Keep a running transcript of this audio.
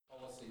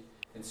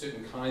and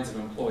certain kinds of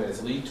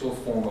employers lead to a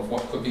form of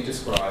what could be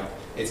described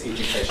as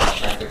education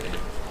trafficking,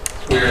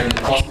 wherein the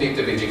prospect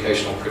of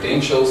educational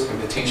credentials and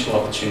potential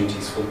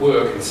opportunities for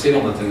work and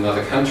settlement in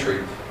another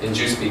country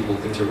induce people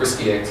into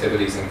risky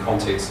activities and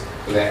contexts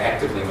where they're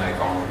actively made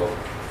vulnerable.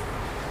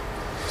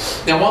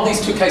 Now, while these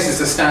two cases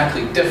are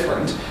starkly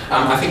different,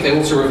 I think they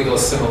also reveal a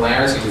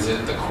similarity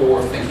at the core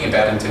of thinking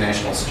about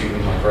international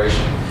student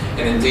migration,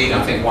 and indeed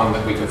I think one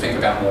that we could think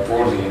about more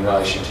broadly in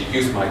relation to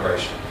youth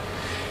migration.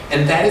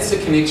 And that is the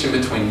connection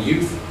between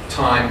youth,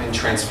 time and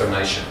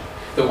transformation.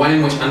 The way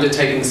in which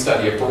undertaking the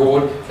study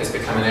abroad has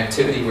become an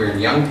activity wherein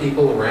young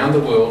people around the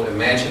world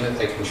imagine that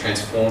they can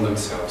transform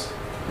themselves.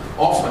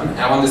 Often,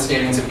 our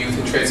understandings of youth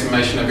and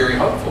transformation are very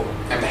hopeful,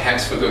 and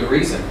perhaps for good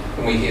reason,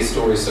 when we hear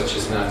stories such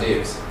as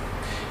Nadev's.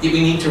 Yet we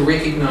need to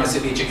recognise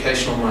that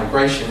educational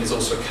migration is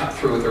also cut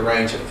through with a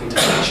range of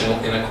intersectional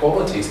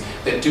inequalities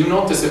that do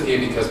not disappear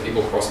because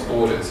people cross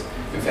borders.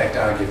 In fact,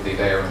 arguably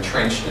they are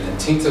entrenched and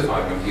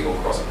intensified when people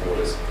cross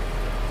borders.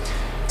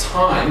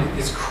 Time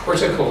is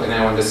critical in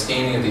our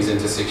understanding of these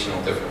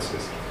intersectional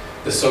differences.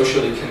 The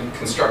socially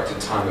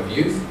constructed time of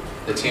youth,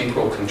 the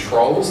temporal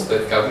controls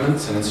that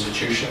governments and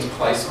institutions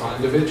place on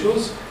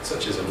individuals,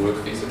 such as a work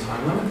visa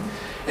time limit,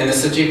 and the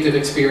subjective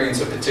experience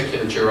of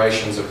particular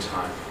durations of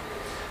time.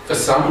 For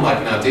some, like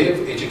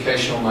Nadev,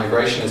 educational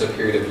migration is a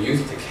period of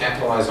youth to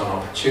capitalise on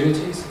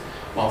opportunities,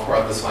 while for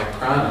others like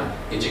Prana,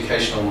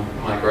 educational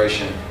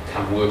migration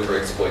come worker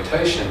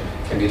exploitation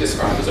can be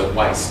described as a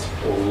waste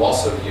or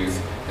loss of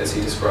youth, as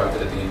he described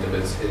it at the end of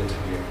his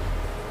interview.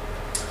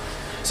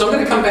 So I'm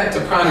going to come back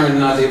to Prana and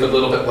Nadev a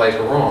little bit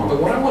later on, but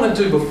what I want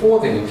to do before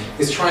then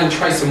is try and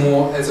trace a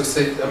more, as I've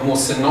said, a more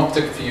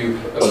synoptic view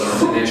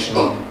of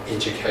international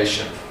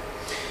education. I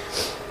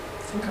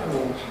think I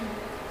will...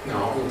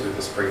 No, we'll do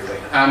this briefly.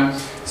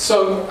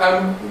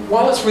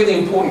 While it's really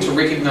important to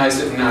recognise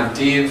that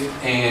Nadev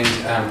and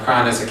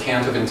Prana's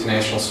account of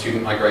international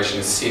student migration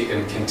is set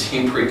in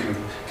contemporary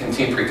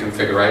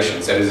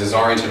configurations, that is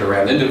oriented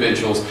around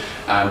individuals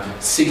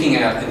seeking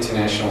out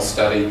international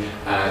study,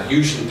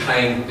 usually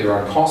paying their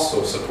own costs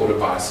or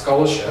supported by a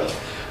scholarship,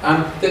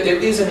 that there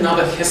is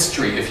another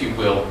history, if you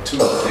will, to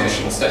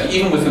international study,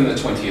 even within the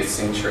 20th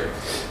century.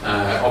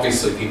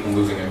 Obviously, people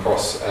moving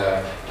across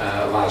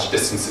large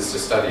distances to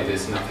study,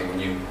 there's nothing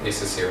new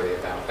necessarily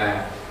about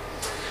that.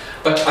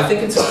 But I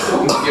think it's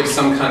important to give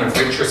some kind of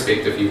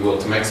retrospect, if you will,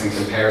 to make some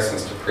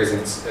comparisons to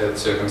present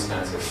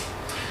circumstances.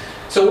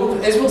 So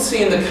as we'll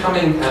see in the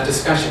coming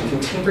discussion,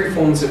 contemporary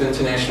forms of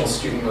international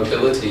student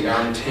mobility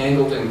are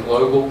entangled in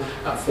global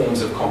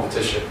forms of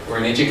competition,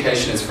 wherein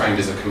education is framed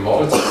as a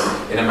commodity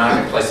in a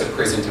marketplace of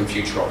present and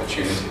future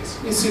opportunities.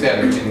 You see that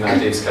in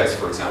Nadev's case,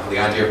 for example, the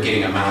idea of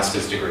getting a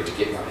master's degree to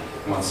get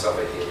oneself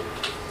ahead.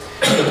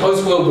 The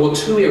post-World War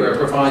II era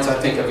provides, I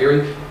think, a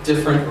very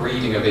different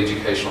reading of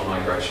educational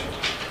migration.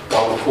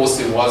 While, of course,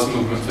 there was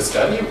movement for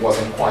study, it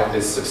wasn't quite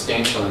as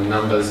substantial in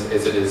numbers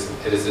as it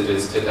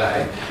is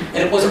today, and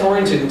it was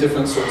oriented in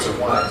different sorts of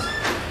ways.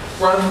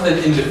 Rather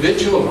than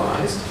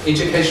individualised,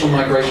 educational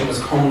migration was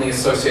commonly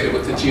associated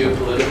with the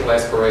geopolitical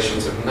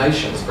aspirations of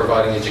nations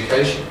providing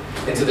education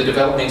and to the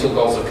developmental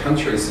goals of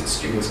countries that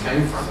students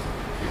came from.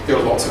 There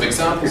are lots of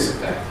examples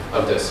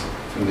of this,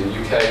 from the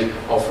UK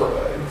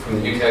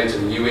to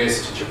the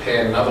US to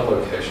Japan and other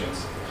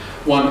locations.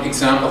 One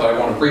example that I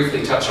want to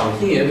briefly touch on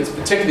here that's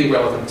particularly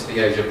relevant to the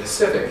Asia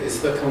Pacific is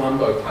the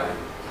Colombo Plan.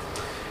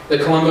 The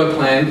Colombo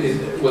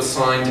Plan was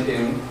signed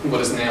in what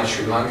is now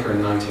Sri Lanka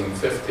in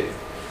 1950.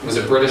 It was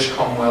a British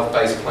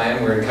Commonwealth-based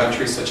plan wherein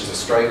countries such as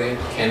Australia,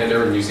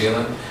 Canada and New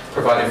Zealand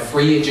provided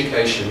free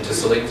education to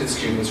selected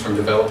students from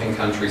developing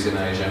countries in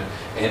Asia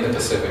and the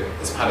Pacific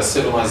as part of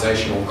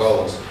civilizational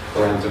goals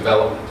around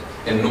development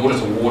in order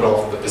to ward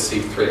off the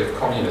perceived threat of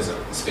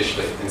communism,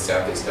 especially in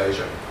Southeast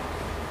Asia.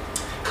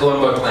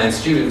 Colombo Plan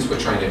students were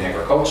trained in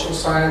agricultural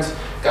science,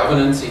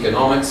 governance,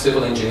 economics,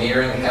 civil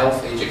engineering,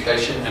 health,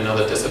 education and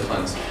other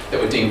disciplines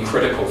that were deemed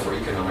critical for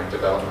economic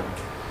development.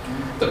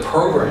 The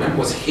program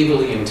was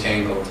heavily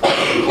entangled in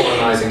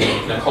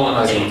a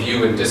colonising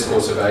view and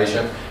discourse of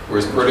Asia,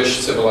 whereas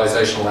British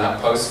civilizational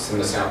outposts in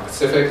the South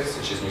Pacific,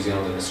 such as New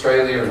Zealand and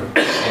Australia, and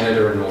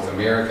Canada and North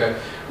America,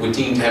 were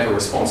deemed to have a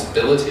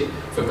responsibility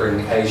for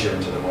bringing Asia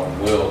into the modern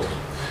world.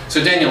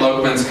 So Daniel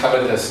Oakman's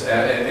covered this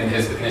in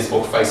his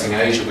book Facing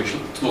Asia, which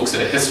looks at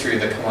a history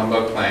of the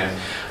Colombo Plan.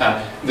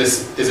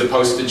 This is a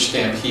postage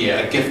stamp here,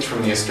 a gift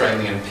from the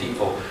Australian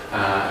people.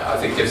 I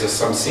think gives us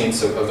some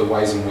sense of the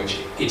ways in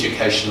which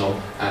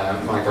educational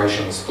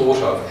migration was thought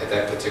of at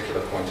that particular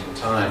point in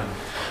time.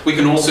 We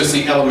can also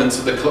see elements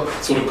of the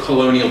sort of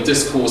colonial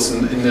discourse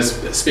in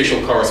this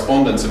special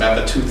correspondence about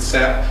the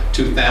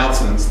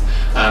 2000s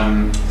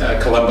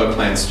Colombo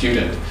Plan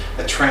student.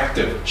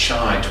 Attractive,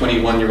 shy,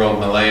 21-year-old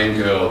Malayan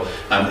girl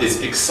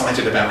is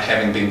excited about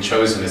having been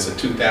chosen as the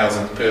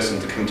 2000th person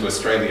to come to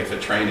Australia for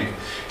training.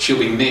 She'll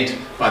be met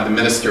by the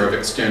Minister of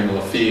External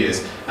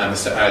Affairs,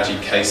 Mr. R.G.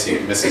 Casey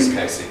and Mrs.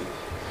 Casey.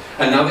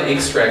 Another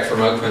extract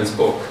from Oakman's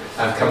book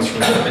comes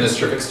from the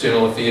Minister of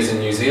External Affairs in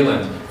New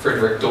Zealand,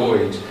 Frederick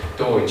Deutsch,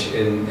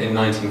 in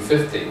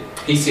 1950.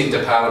 He said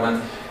to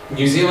Parliament,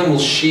 New Zealand will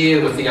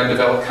share with the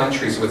undeveloped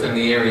countries within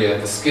the area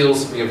the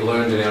skills that we have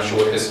learned in our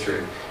short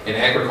history in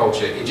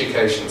agriculture,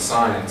 education,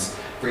 science,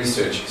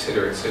 research,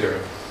 etc.,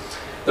 etc.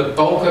 The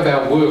bulk of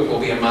our work will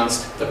be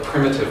amongst the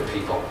primitive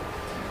people.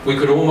 We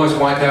could almost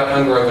wipe out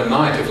hunger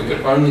overnight if we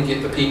could only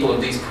get the people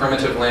of these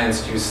primitive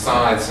lands to use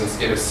scythes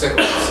instead of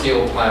sickles,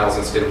 steel ploughs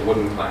instead of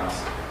wooden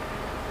ploughs.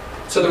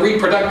 So the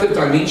reproductive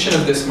dimension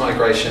of this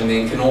migration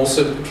then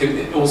also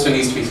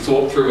needs to be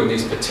thought through in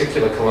these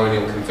particular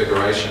colonial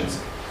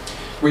configurations.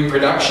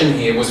 Reproduction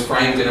here was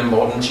framed in a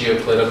modern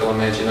geopolitical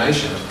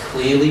imagination of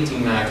clearly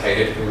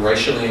demarcated and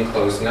racially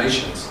enclosed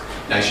nations.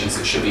 Nations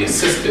that should be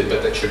assisted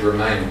but that should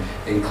remain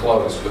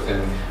enclosed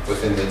within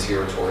their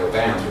territorial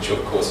bounds, which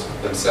of course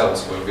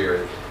themselves were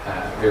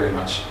very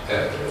much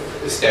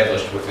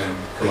established within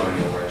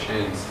colonial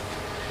regimes.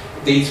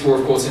 These were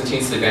of course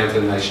intensely bound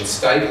to the nation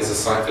state as a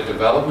site for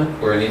development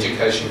where an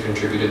education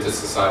contributed to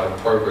societal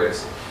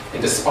progress.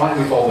 And despite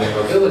involving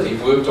mobility,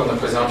 worked on the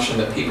presumption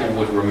that people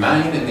would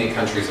remain in their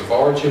countries of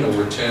origin or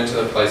return to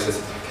the places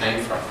that they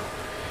came from.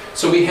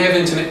 So we have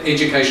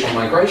educational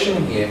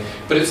migration here,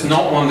 but it's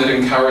not one that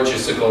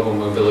encourages the global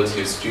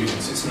mobility of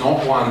students. It's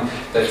not one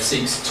that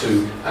seeks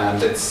to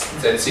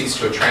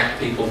attract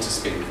people to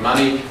spend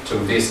money, to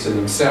invest in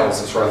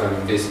themselves. It's rather an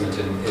investment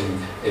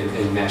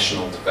in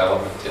national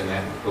development and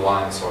that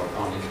reliance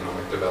on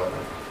economic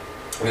development.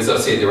 And as I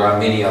said, there are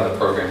many other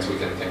programs we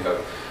can think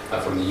of,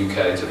 from the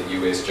UK to the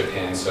US,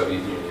 Japan,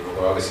 Soviet Union,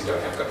 although obviously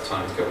don't have got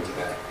time to go into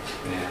that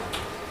now.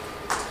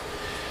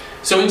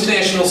 So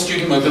international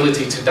student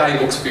mobility today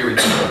looks very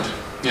different.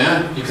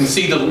 Yeah, you can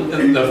see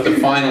the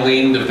final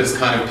end of this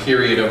kind of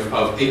period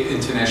of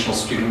international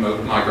student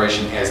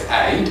migration as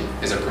aid,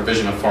 as a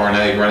provision of foreign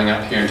aid running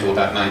up here until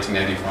about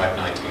 1985,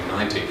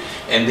 1990.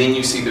 And then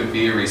you see the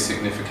very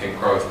significant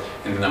growth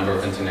in the number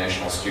of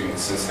international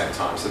students since that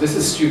time. So this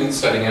is students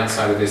studying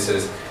outside of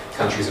their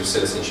countries of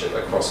citizenship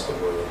across the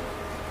world.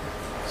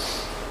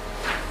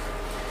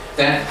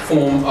 That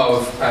form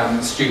of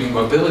student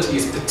mobility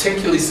is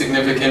particularly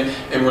significant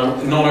in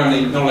not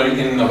only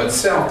in and of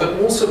itself, but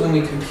also when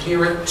we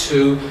compare it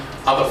to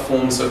other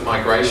forms of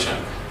migration.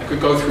 I could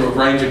go through a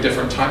range of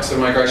different types of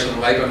migration: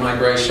 labour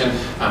migration,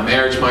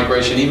 marriage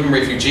migration, even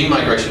refugee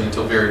migration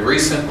until very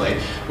recently,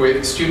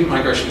 where student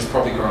migration has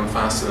probably grown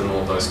faster than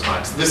all those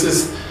types. This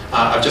is,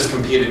 I've just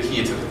compared it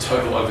here to the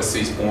total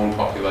overseas born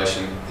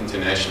population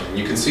internationally. And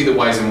you can see the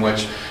ways in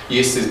which,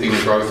 yes, there's been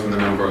a growth in the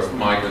number of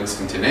migrants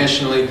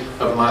internationally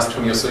over the last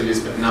 20 or so years,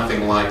 but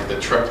nothing like the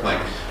tripling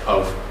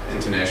of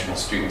international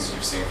students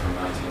you've seen from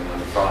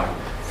 1995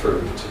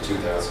 through to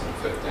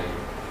 2015.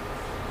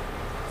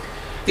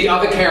 The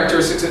other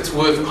characteristics that's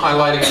worth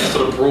highlighting in a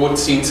sort of broad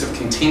sense of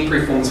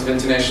contemporary forms of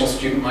international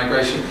student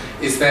migration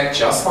is that,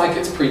 just like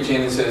its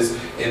progenitors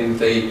in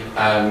the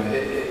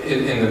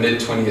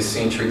mid-20th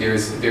century, there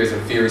is a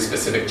very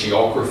specific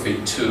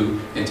geography to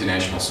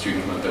international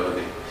student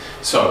mobility.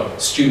 So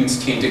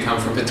students tend to come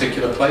from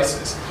particular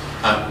places.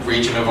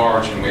 Region of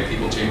origin, where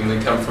people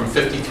generally come from,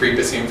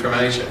 53% from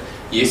Asia.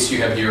 Yes,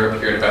 you have Europe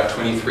here at about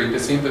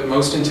 23%, but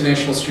most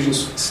international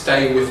students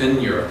stay within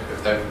Europe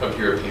if they're of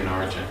European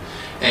origin.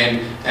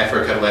 And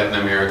Africa, Latin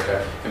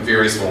America, and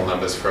very small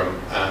numbers from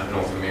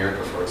North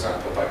America, for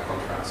example, by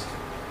contrast.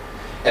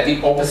 At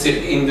the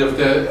opposite end of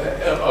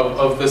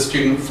the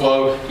student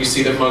flow, you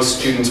see that most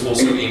students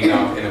also end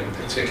up in a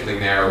particularly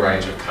narrow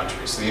range of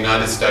countries. So the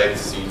United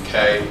States, the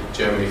UK,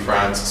 Germany,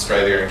 France,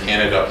 Australia, and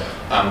Canada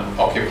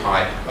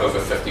occupy over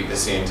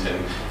 50%,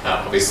 and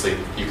obviously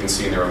you can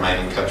see in the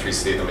remaining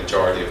countries there, the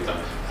majority of them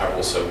are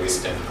also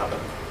Western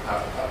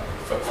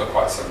for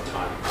quite some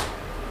time.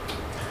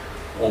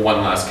 Or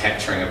one last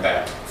capturing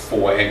about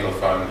four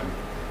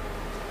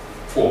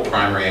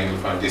primary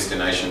Anglophone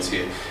destinations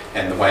here,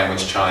 and the way in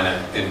which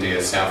China,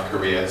 India, South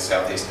Korea,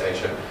 Southeast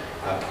Asia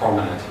are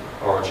prominent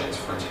origins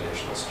for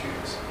international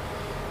students.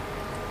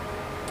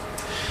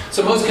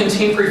 So most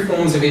contemporary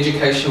forms of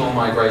educational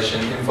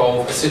migration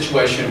involve a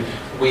situation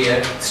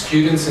where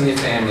students and their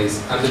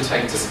families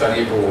undertake to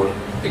study abroad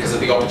because of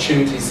the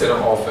opportunities that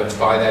are offered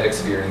by that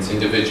experience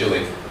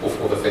individually or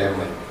for the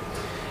family.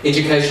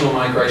 Educational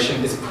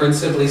migration is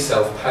principally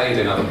self-paid,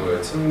 in other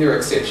words. I mean, there are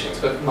exceptions,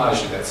 but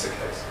largely that's the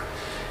case.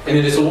 And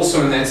it is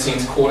also, in that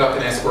sense, caught up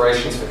in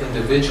aspirations for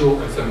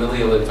individual and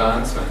familial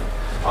advancement,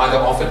 either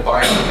offered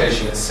by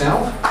education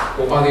itself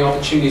or by the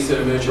opportunities that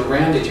emerge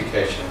around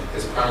education,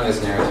 as Prana's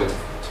narrative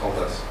told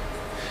us.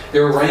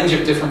 There are a range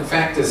of different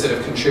factors that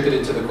have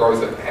contributed to the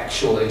growth of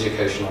actual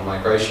educational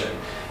migration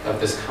of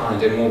this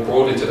kind, and more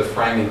broadly to the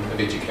framing of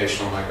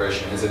educational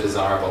migration as a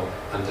desirable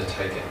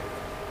undertaking.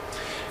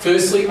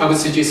 Firstly, I would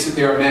suggest that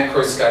there are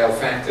macro-scale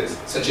factors,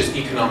 such as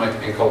economic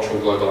and cultural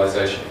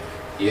globalisation.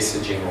 Yes,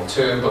 a general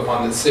term, but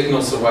one that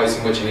signals the ways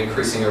in which an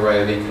increasing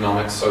array of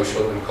economic,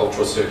 social and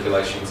cultural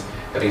circulations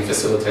have been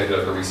facilitated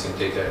over recent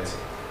decades.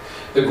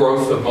 The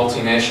growth of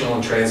multinational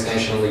and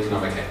transnational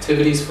economic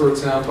activities, for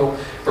example,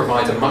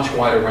 provides a much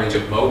wider range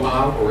of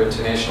mobile or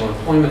international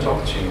employment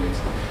opportunities,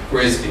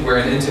 where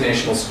an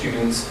international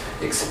student's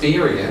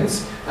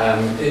experience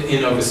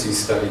in overseas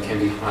study can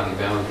be highly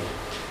valuable.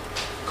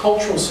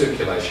 Cultural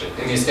circulation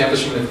and the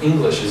establishment of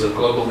English as a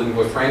global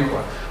lingua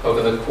franca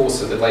over the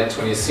course of the late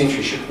 20th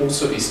century should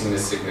also be seen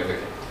as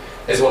significant,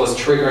 as well as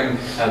triggering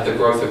the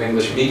growth of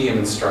English medium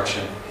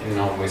instruction in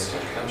non-Western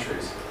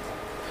countries.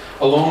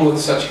 Along with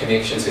such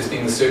connections has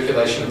been the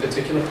circulation of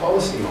particular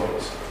policy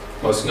models,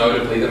 most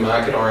notably the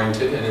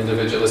market-oriented and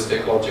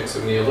individualistic logics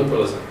of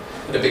neoliberalism,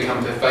 that have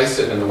become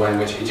pervasive in the way in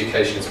which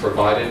education is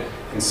provided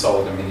and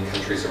sold in many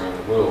countries around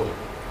the world.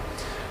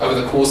 Over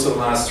the course of the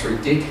last 3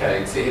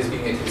 decades, there has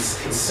been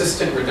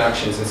consistent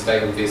reductions in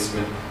state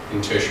investment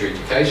in tertiary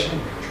education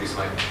in countries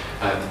like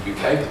the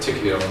UK,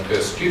 particularly on a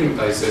per-student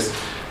basis,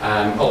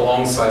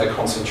 alongside a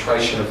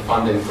concentration of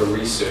funding for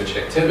research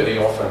activity,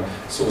 often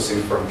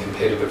sourcing from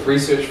competitive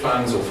research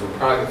funds or from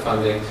private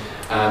funding,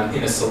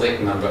 in a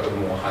select number of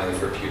more highly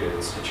reputed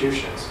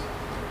institutions.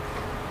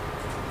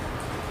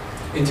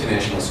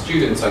 International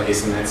students, I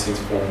guess in that sense,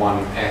 form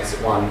one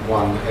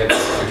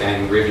for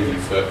gaining revenue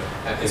for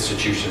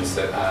institutions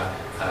that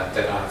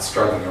are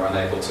struggling or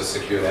unable to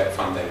secure that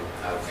funding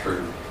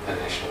through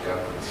national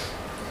governments.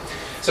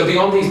 So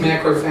beyond these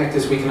macro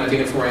factors, we can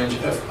identify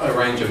a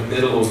range of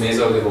middle or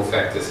meso-level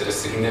factors that are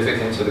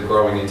significant to the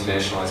growing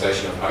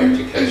internationalisation of higher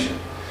education.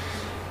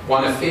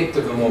 One effect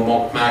of the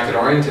more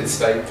market-oriented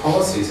state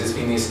policies has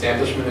been the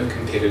establishment of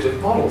competitive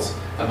models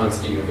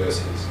amongst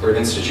universities, where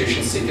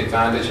institutions seek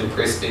advantage and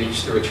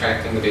prestige through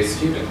attracting the best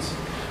students,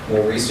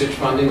 more research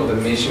funding or the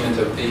measurement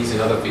of these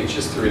and other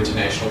features through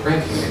international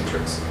ranking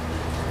metrics.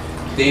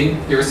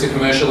 Then there is the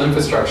commercial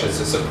infrastructure that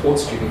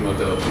supports student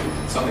mobility,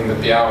 something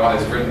that Bauer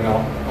has written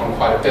on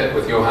quite a bit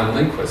with Johan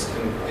Lindqvist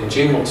in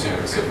general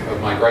terms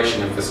of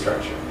migration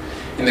infrastructure.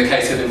 In the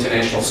case of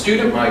international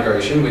student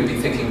migration, we'd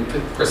be thinking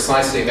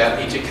precisely about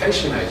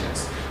education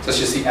agents, such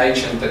as the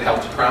agent that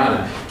helped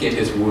Prana get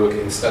his work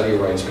and study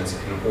arrangements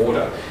in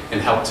order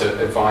and helped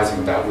to advise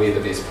him about where the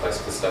best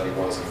place to study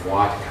was and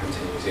why to come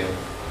to New Zealand.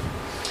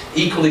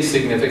 Equally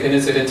significant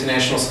is that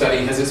international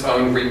study has its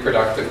own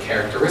reproductive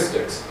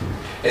characteristics.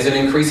 As an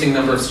increasing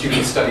number of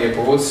students study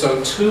abroad,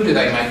 so too do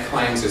they make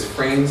claims as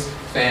friends,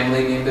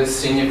 family members,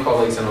 senior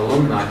colleagues and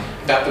alumni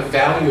about the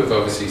value of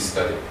overseas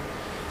study.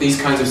 These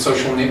kinds of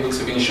social networks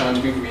have been shown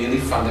to be really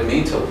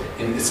fundamental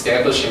in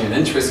establishing an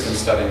interest in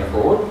studying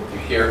abroad. You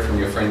hear it from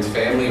your friends,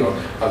 family or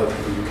other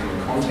people you come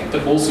in contact,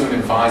 but also in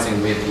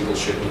advising where people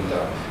should end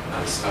up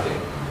studying.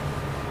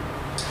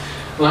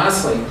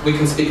 Lastly, we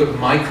can speak of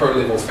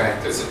micro-level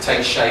factors that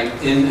take shape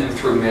in and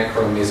through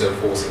macro and meso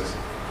forces.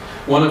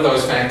 One of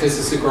those factors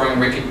is the growing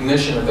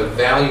recognition of the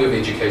value of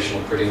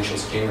educational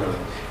credentials generally,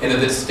 and of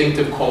the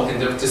distinctive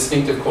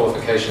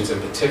qualifications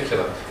in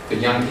particular for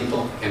young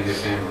people and their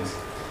families.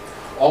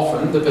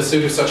 Often, the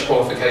pursuit of such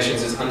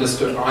qualifications is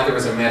understood either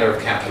as a matter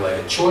of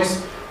calculated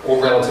choice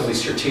or relatively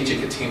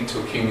strategic attempt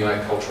to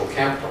accumulate cultural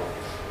capital.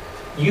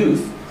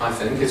 Youth, I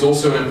think, is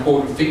also an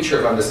important feature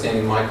of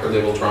understanding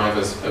micro-level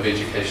drivers of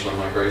educational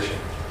migration.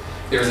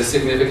 There is a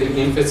significant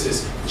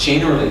emphasis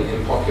generally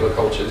in popular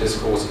culture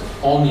discourse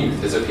on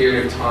youth as a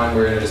period of time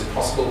wherein it is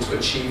possible to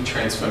achieve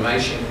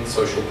transformation in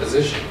social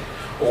position,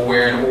 or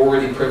wherein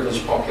already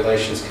privileged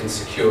populations can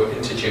secure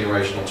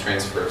intergenerational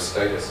transfer of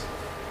status.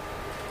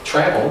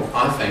 Travel,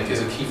 I think,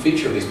 is a key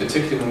feature of these,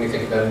 particularly when we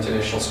think about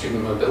international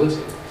student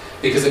mobility,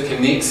 because it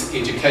connects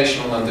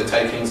educational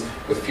undertakings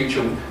with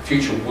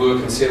future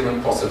work and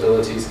settlement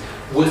possibilities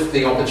with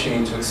the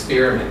opportunity to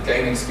experiment,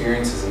 gain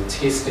experiences and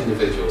test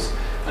individuals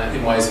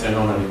in ways that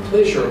are not only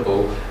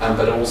pleasurable,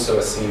 but also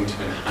are seen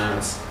to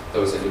enhance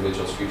those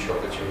individuals' future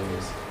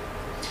opportunities.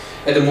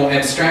 At the more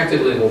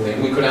abstracted level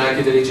then, we could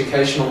argue that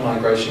educational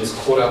migration is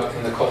caught up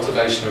in the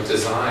cultivation of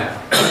desire.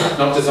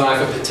 Not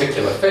desire for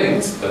particular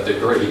things, the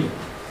degree,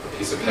 the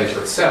piece of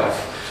paper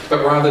itself,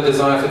 but rather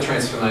desire for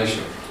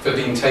transformation, for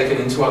being taken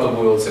into other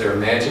worlds that are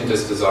imagined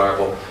as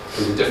desirable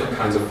through the different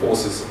kinds of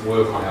forces that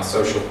work on our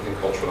social and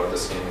cultural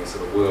understandings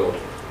of the world.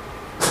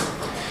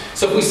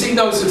 So if we see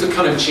those as a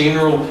kind of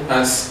general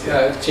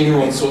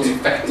sorts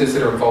of factors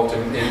that are involved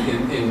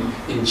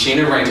in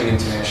generating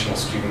international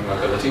student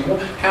mobility,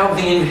 how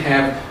then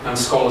have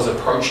scholars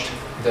approached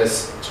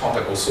this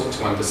topic or sought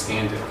to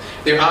understand it?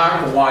 There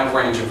are a wide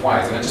range of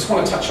ways, and I just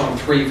want to touch on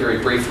three very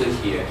briefly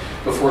here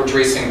before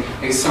addressing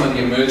some of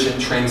the emergent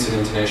trends in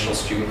international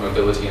student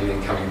mobility and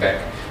then coming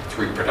back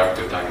to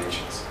reproductive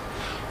dimensions.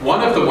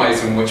 One of the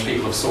ways in which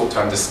people have sought to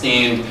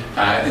understand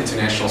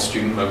international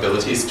student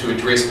mobility is to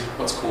address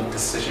what's called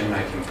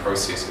decision-making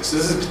processes.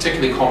 This is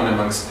particularly common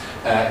amongst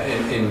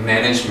in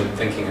management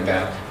thinking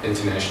about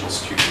international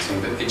students,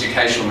 and the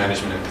educational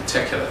management in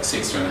particular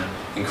seeks to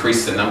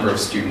increase the number of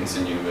students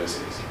in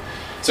universities.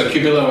 So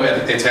Cubillo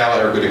et al.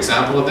 Are a good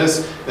example of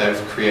this. They've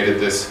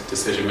created this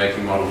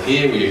decision-making model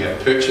here where you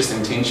have purchase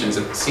intentions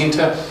at the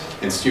centre,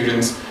 and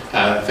students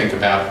think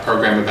about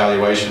program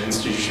evaluation,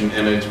 institution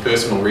image,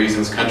 personal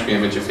reasons, country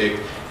image effect,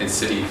 and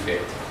city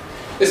effect.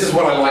 This is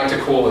what I like to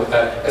call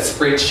a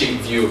spreadsheet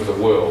view of the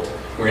world,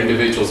 where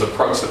individuals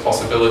approach the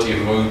possibility of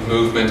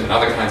movement and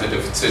other kinds of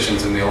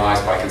decisions in their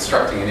lives by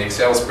constructing an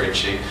Excel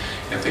spreadsheet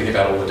and thinking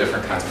about all the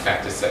different kinds of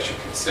factors they should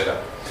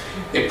consider.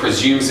 It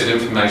presumes that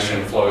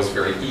information flows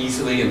very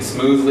easily and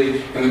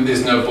smoothly, and that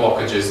there's no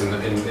blockages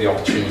in the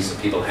opportunities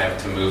that people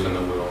have to move in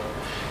the world.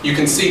 You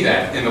can see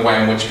that in the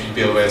way in which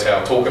people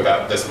talk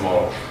about this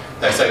model.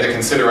 They say the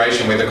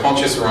consideration, whether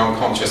conscious or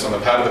unconscious on the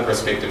part of the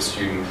prospective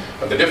student,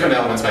 of the different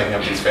elements making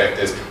up these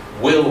factors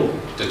will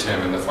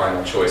determine the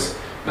final choice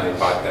made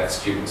by that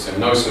student. So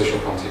no social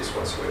context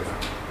whatsoever.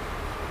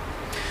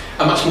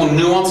 A much more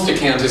nuanced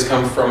account has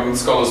come from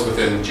scholars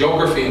within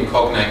geography and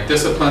cognate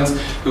disciplines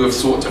who have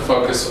sought to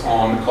focus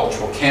on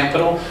cultural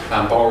capital,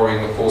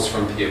 borrowing of course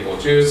from Pierre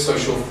Bourdieu's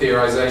social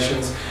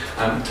theorizations,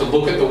 to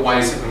look at the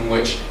ways in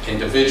which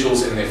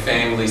individuals and their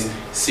families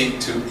seek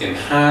to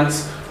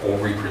enhance or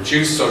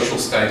reproduce social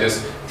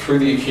status through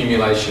the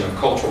accumulation of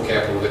cultural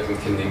capital that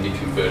can then be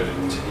converted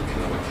into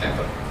economic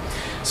capital.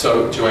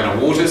 So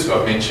Joanna Waters, who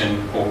I've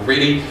mentioned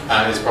already,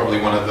 is probably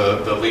one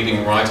of the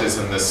leading writers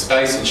in this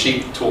space, and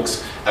she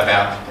talks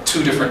about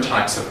two different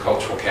types of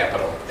cultural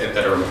capital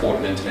that are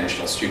important in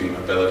international student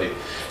mobility.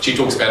 She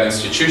talks about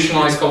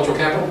institutionalized cultural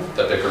capital,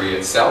 the degree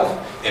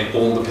itself, and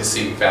all the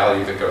perceived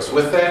value that goes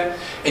with that.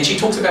 And she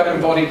talks about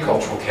embodied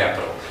cultural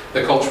capital,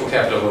 the cultural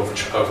capital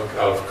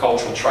of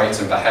cultural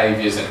traits and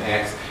behaviors and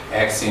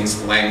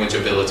accents, language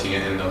ability,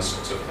 and those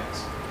sorts of things.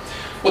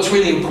 What's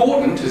really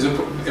important is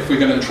if we're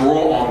going to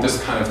draw on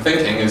this kind of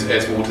thinking,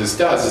 as Waters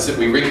does, is that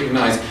we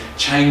recognize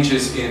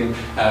changes in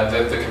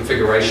the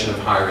configuration of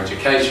higher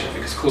education.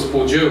 Because, of course,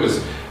 Bourdieu was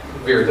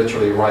very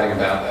literally writing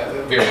about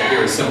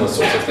very similar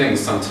sorts of things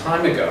some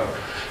time ago.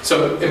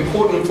 So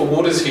important for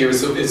Waters here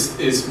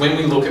is when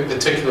we look at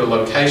particular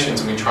locations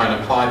and we try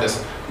and apply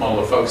this model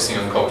of focusing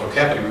on cultural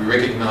capital, we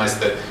recognize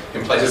that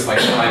in places like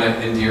China,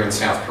 India, and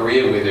South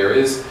Korea, where there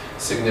is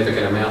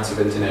significant amounts of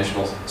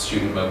international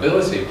student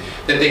mobility,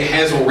 that there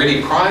has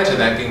already prior to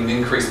that been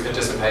increased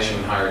participation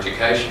in higher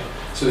education.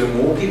 So there are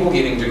more people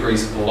getting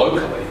degrees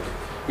locally,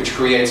 which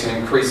creates an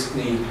increased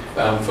need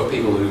for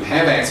people who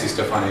have access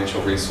to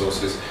financial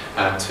resources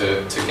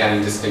to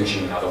gain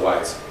distinction in other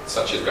ways,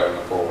 such as going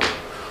abroad.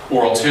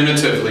 Or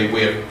alternatively,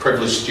 where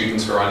privileged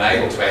students are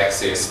unable to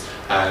access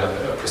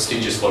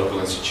prestigious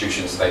local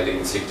institutions, they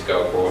then seek to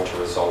go abroad to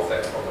resolve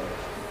that problem.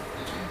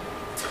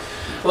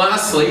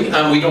 Lastly,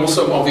 we'd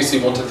also obviously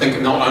want to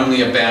think not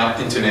only about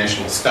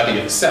international study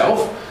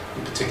itself,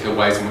 in particular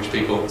ways in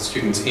which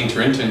students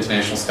enter into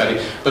international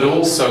study, but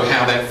also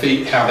how that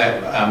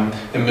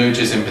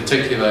emerges in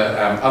particular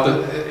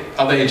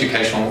other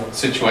educational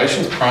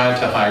situations prior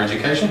to higher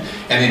education,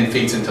 and then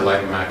feeds into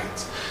labour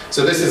markets.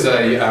 So this is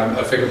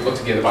a figure put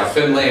together by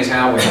Finlay et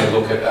al. When they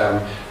look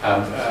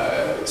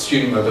at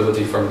student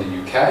mobility from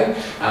the UK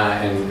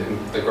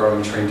and the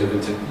growing trend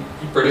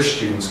of British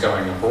students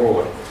going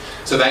abroad.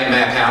 So they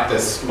map out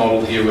this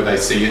model here where they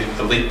see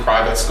elite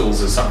private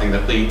schools as something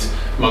that leads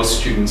most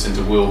students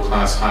into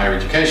world-class higher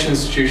education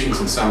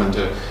institutions and some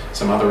into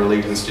some other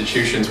elite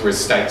institutions,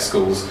 whereas state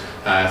schools,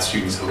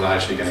 students are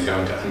largely going to go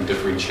into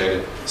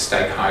undifferentiated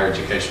state higher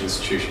education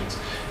institutions.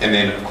 And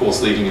then, of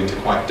course, leading into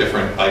quite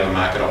different labour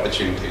market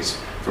opportunities,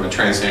 from a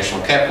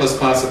transnational capitalist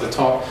class at the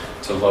top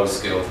to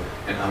low-skilled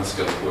and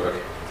unskilled work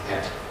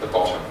at the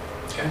bottom.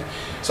 Okay?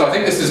 So I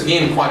think this is,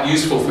 again, quite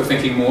useful for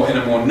thinking in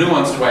a more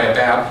nuanced way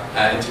about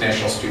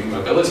international student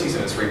mobilities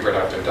and its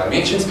reproductive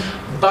dimensions,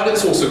 but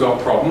it's also got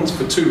problems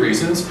for two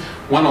reasons.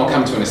 One I'll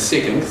come to in a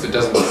second, because it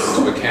doesn't take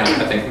into account,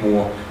 I think,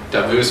 more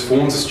diverse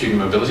forms of student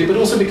mobility, but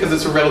also because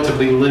it's a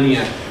relatively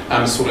linear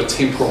sort of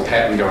temporal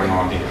pattern going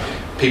on here.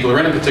 People are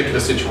in a particular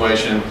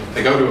situation,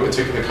 they go to a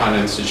particular kind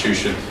of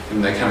institution,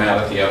 and they come out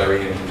at the other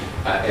end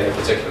at a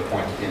particular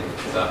point in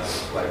the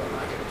labour market.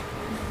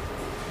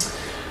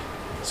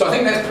 So I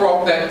think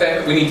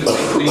that we need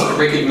to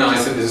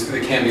recognise that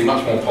there can be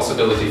much more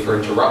possibility for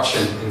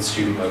interruption in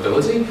student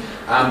mobility,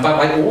 but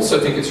I also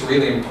think it's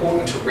really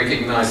important to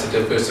recognise the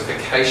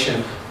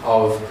diversification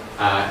of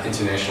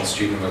international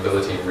student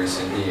mobility in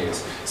recent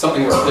years.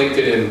 Something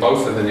reflected in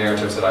both of the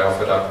narratives that I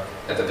offered up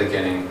at the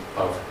beginning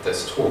of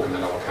this talk, and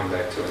that I'll come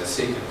back to in a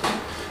second.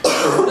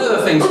 So one of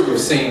the things we've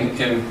seen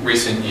in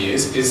recent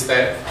years is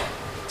that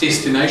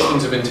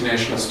destinations of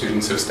international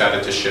students have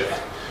started to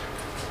shift.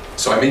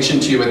 So I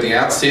mentioned to you at the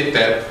outset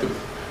that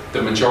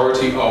the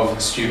majority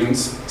of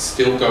students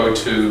still go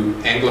to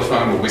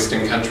Anglophone or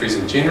Western countries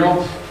in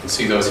general. You can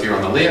see those here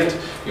on the left.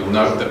 You'll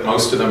note that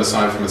most of them,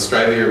 aside from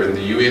Australia and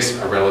the US,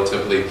 are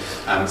relatively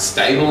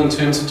stable in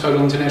terms of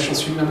total international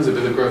student numbers, a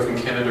bit of growth in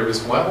Canada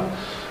as well.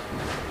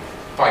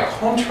 By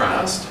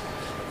contrast,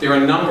 there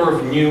are a number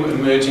of new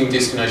emerging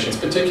destinations,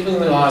 particularly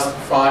in the last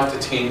 5 to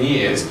 10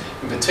 years,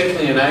 and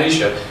particularly in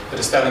Asia, that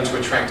are starting to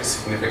attract a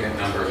significant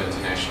number of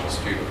international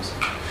students.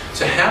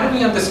 So how do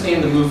we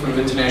understand the movement of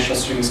international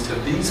students to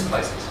these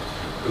places?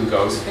 Who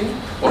goes there?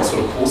 What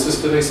sort of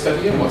courses do they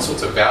study in? What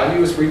sorts of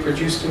value is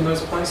reproduced in those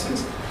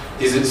places?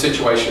 Is it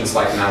situations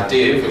like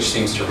Nardev, which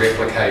seems to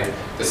replicate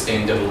the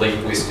standard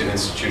elite Western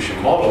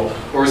institution model,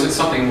 or is it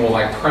something more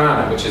like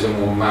Prana, which is a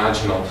more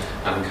marginal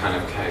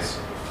kind of case?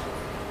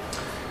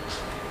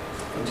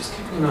 I'm just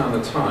keeping an eye on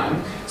the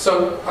time.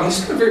 So I'm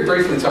just going to very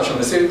briefly touch on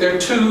this. There are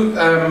two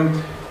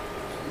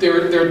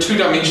there are two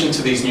dimensions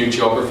to these new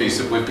geographies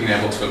that we've been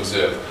able to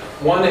observe.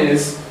 One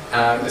is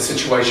a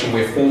situation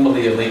where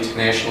formerly elite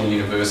national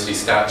universities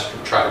start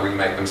to try to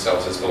remake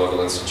themselves as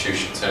global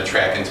institutions and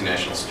attract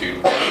international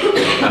students.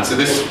 So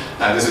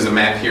this is a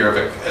map here of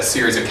a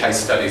series of case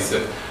studies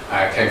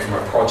that came from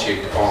a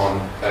project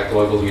on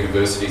global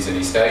universities in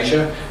East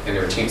Asia and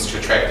their attempts to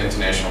attract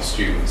international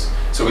students.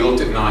 So we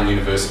looked at 9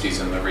 universities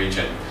in the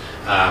region.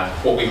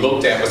 What we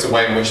looked at was the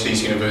way in which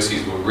these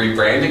universities were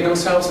rebranding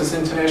themselves as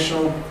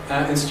international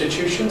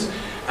institutions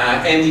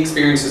and the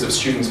experiences of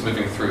students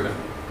moving through them.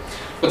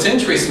 What's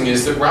interesting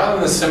is that rather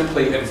than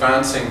simply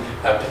advancing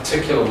a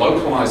particular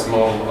localized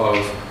model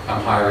of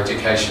higher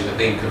education that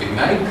then could be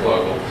made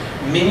global,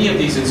 many of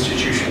these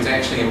institutions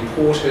actually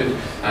imported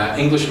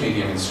English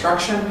medium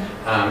instruction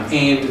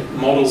and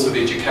models of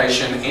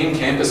education and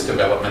campus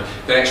development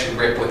that actually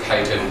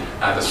replicated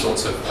the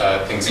sorts of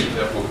things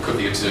that could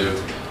be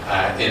observed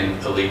in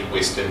elite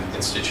Western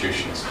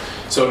institutions.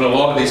 So in a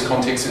lot of these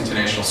contexts,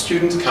 international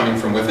students coming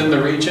from within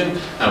the region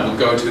will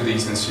go to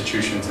these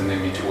institutions and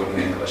then be taught in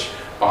English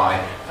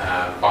by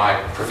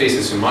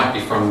professors who might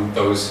be from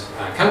those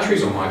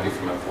countries or might be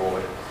from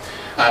abroad.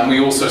 We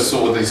also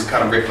saw this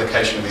kind of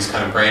replication of these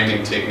kind of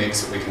branding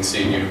techniques that we can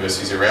see in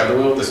universities around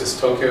the world. This is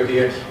Tokyo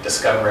here,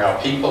 discover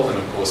our people, and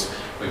of course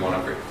we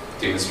want to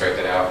demonstrate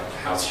that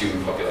our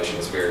student population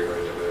is very,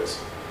 very diverse.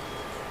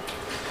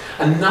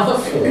 Another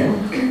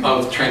form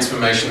of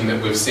transformation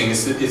that we've seen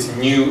is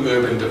new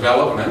urban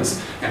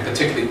developments, and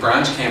particularly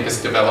branch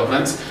campus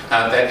developments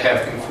that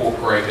have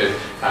incorporated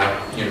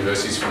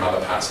universities from other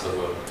parts of the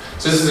world.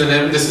 So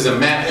this is a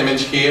map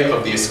image here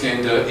of the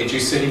Iskandar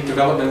EduCity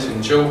development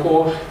in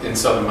Johor in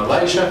southern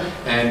Malaysia,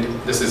 and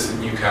this is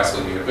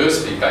Newcastle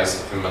University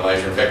based in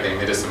Malaysia. In fact, their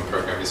medicine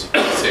program, as you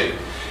can see.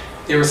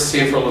 There are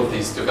several of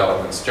these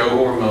developments.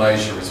 Johor in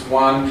Malaysia is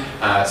one,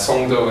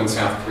 Songdo in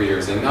South Korea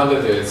is another,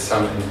 there's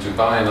some in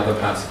Dubai and other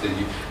parts of the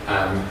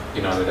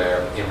United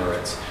Arab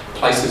Emirates.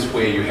 Places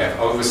where you have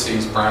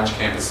overseas branch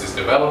campuses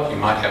developed, you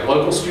might have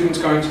local students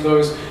going to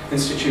those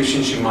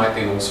institutions, you might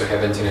then also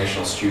have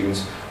international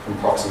students from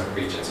proximate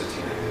regions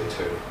attending there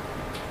too.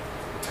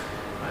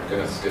 I'm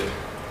going to skip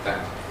that.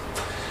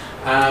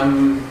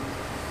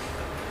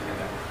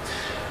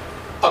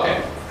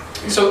 Okay.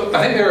 So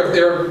I think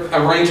there are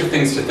a range of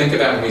things to think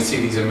about when we see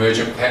these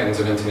emergent patterns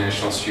of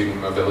international student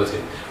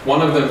mobility.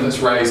 One of them that's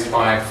raised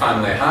by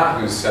Phan Le Ha,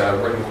 who's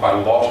written quite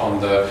a lot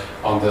on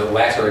the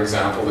latter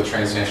example, the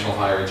transnational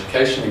higher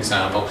education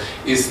example,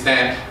 is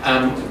that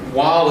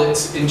while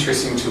it's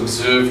interesting to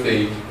observe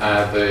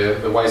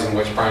the ways in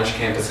which branch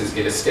campuses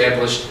get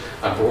established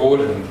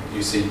abroad, and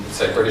you see,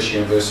 say, British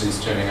universities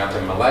turning up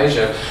in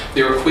Malaysia,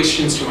 there are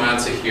questions to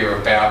answer here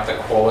about the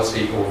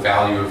quality or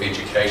value of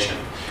education.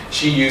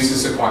 She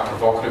uses a quite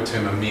provocative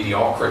term of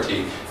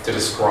mediocrity to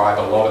describe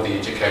a lot of the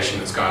education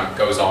that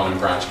goes on in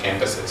branch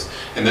campuses.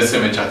 And this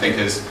image, I think,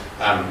 is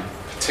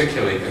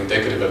particularly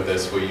indicative of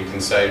this, where you can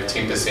save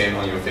 10%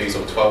 on your fees,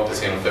 or 12%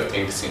 or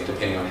 15%,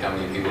 depending on how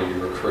many people you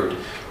recruit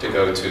to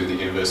go to the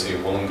University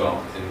of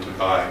Wollongong in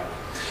Dubai.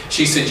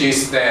 She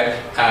suggests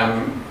that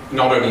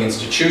not only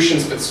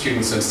institutions, but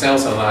students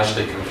themselves are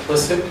largely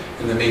complicit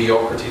in the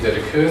mediocrity that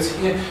occurs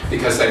here,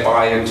 because they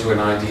buy into an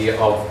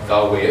idea of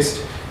the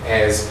West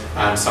as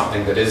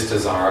something that is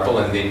desirable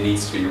and then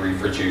needs to be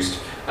reproduced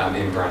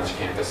in branch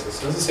campuses.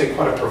 So as I say,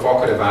 quite a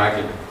provocative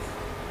argument.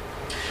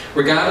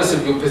 Regardless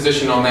of your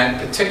position on that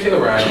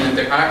particular argument,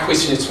 there are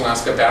questions to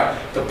ask about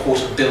the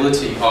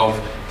portability of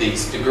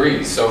these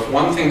degrees. So if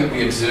one thing that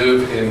we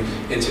observe in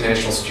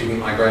international student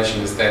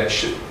migration is that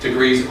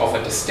degrees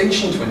offer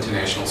distinction to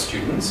international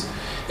students,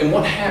 then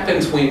what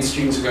happens when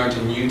students are going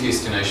to new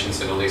destinations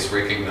that are less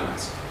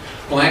recognised?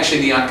 Well,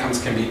 actually the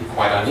outcomes can be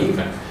quite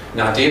uneven.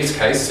 Nadev's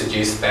case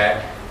suggests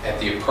that at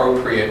the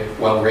appropriate,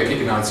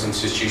 well-recognised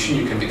institution,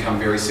 you can become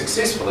very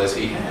successful, as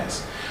he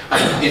has.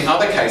 In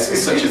other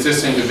cases, such as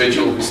this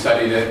individual who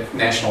studied at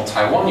National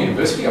Taiwan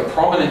University, a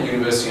prominent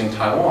university in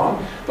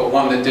Taiwan, but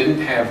one that didn't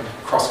have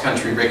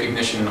cross-country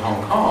recognition in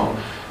Hong Kong,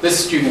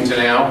 this student in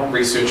our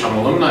research on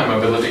alumni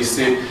mobility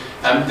said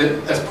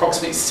that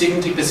approximately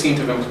 70%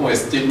 of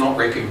employers did not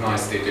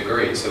recognise their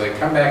degree. So they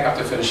come back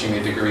after finishing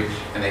their degree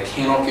and they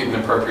cannot get an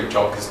appropriate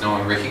job because no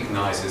one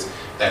recognises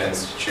that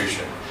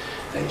institution.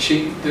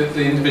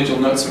 The individual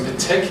notes in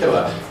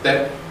particular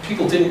that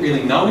people didn't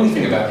really know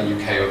anything about the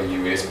UK or the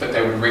US, but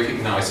they would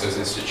recognise those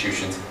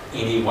institutions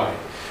anyway.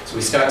 So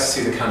we start to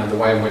see the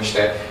way in which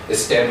that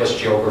established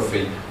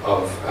geography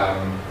of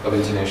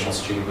international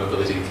student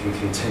mobility can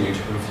continue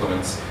to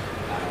influence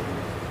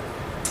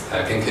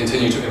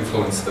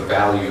the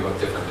value of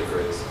different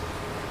degrees.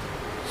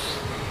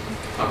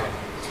 Okay,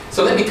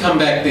 so let me come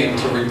back then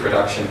to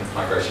reproduction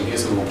migration.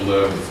 Here's a little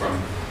blurb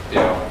from the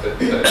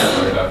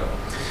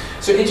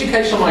So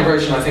educational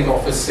migration, I think,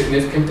 offers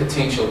significant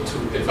potential to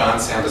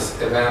advance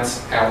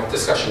our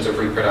discussions of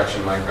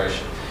reproduction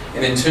migration.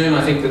 And in turn,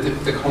 I think that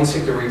the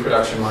concept of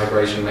reproduction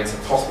migration makes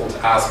it possible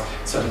to ask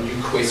some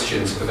new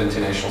questions of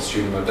international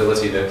student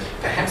mobility that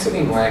perhaps have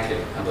been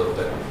lacking a little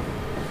bit.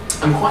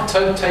 I'm quite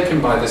taken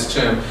by this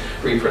term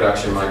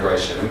reproduction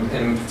migration, and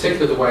in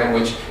particular the way in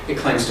which it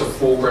claims to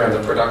foreground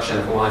the production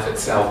of life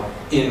itself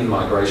in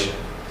migration.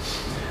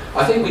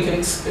 I think we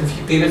can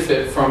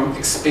benefit from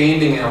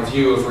expanding our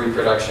view of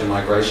reproduction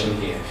migration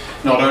here,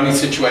 not only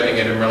situating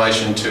it in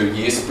relation to,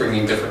 yes,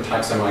 bringing different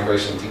types of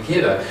migration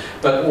together,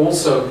 but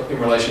also in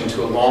relation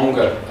to a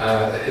longer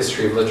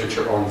history of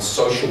literature on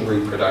social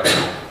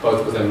reproduction,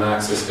 both within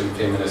Marxist and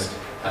feminist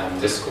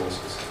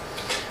discourses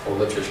or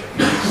literature.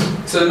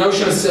 So the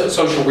notion of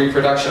social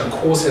reproduction, of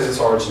course, has its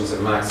origins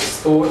in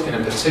Marxist thought, and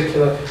in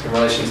particular in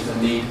relation to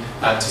the need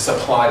to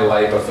supply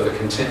labour for the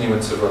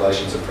continuance of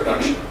relations of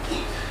production.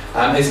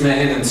 As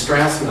Mahan and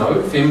Strauss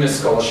know, feminist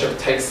scholarship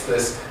takes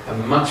this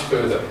much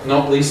further,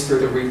 not least through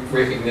the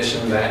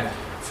recognition that,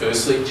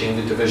 firstly,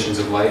 gender divisions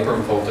of labour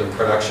involved in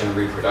production and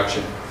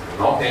reproduction are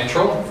not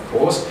natural, of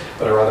course,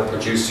 but are rather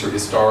produced through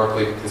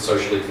historically and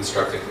socially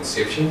constructed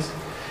conceptions,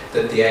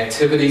 that the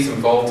activities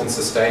involved in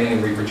sustaining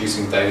and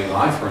reproducing daily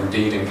life are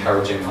indeed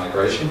encouraging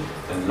migration,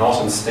 and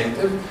not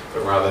instinctive,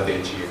 but rather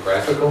they're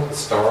geographical,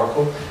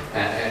 historical,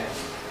 and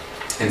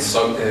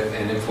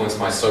influenced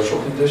by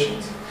social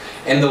conditions.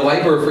 And the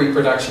labour of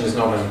reproduction is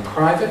not only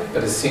private,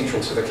 but is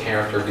central to the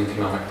character of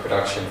economic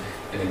production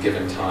in a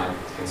given time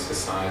in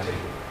society.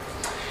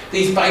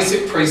 These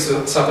basic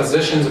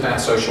presuppositions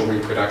about social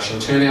reproduction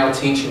turn our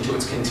attention to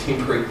its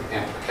contemporary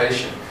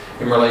application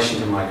in relation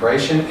to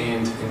migration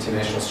and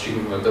international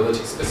student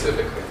mobility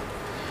specifically.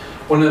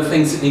 One of the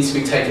things that needs to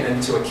be taken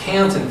into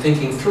account in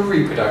thinking through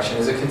reproduction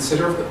is a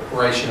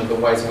consideration of the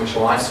ways in which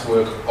life's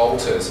work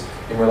alters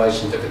in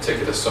relation to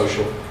particular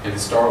social and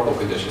historical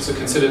conditions. So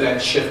consider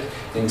that shift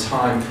in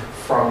time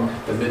from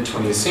the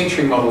mid-20th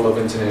century model of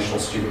international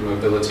student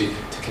mobility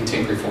to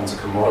contemporary forms of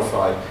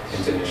commodified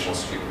international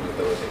student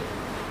mobility.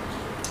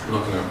 I'm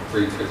not going to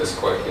read through this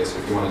quote here, so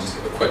if you want to just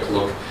have a quick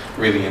look,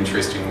 really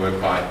interesting work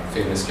by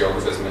feminist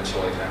geographers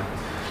Mitchell et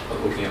al.,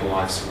 looking at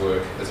life's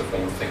work as a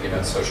form of thinking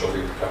about social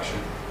reproduction.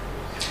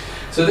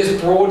 So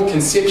this broad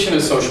conception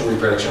of social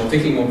reproduction, or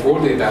thinking more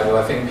broadly about it,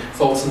 I think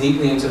folds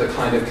neatly into the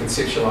kind of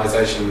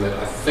conceptualization that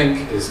I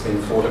think is being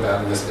thought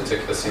about in this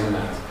particular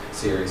seminar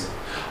series.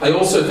 I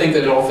also think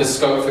that it offers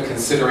scope for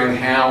considering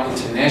how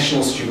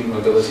international student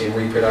mobility and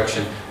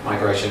reproduction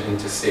migration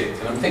intersect.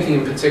 And I'm thinking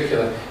in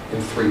particular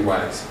in three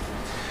ways.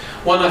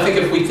 One, I think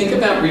if we think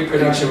about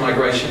reproduction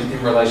migration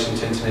in relation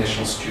to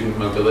international student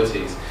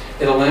mobilities,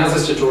 it allows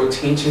us to draw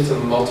attention to the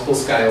multiple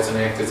scales and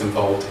actors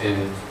involved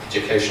in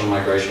educational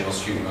migration or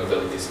student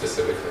mobility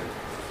specifically.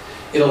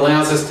 It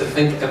allows us to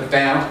think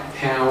about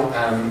how,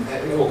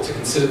 or to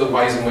consider the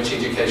ways in which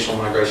educational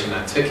migration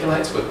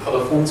articulates with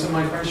other forms of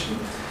migration,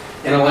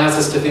 and allows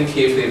us to think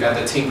carefully about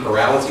the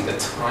temporality, the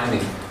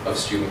timing of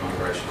student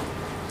migration.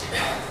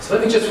 So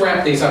let me just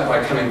wrap these up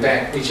by coming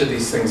back, each of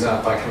these things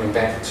up by coming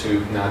back to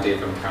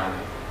Nadev and Prana.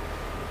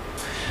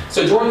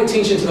 So drawing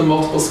attention to the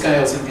multiple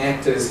scales and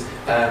actors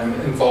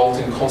involved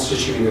in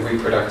constituting the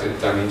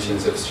reproductive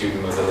dimensions of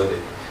student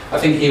mobility. I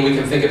think here we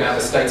can think about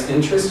the state's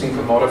interest in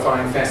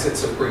commodifying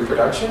facets of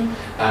reproduction,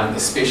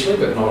 especially,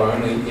 but not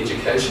only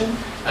education.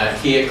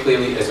 Here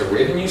clearly as a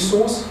revenue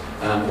source,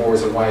 or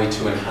as a way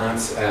to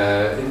enhance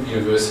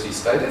university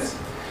status.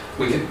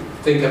 We can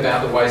think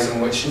about the ways in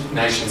which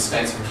nation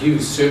states view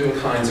certain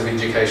kinds of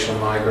educational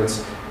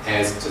migrants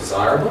as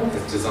desirable,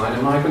 as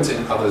designer migrants,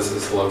 and others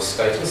as low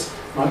status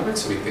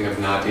migrants. So we think of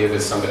Nadev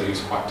as somebody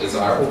who's quite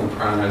desirable, and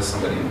Prana as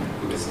somebody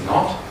who is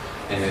not,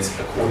 and is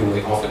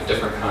accordingly offered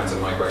different kinds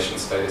of migration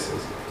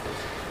statuses.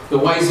 The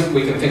ways that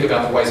we can think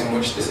about the ways in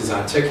which this is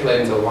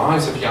articulated into the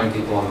lives of young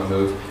people on the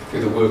move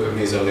through the work of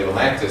meso-level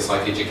actors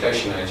like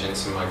education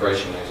agents and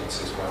migration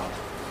agents as well.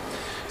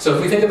 So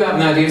if we think about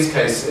Nadev's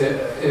case,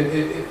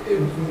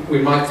 we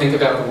might think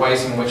about the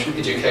ways in which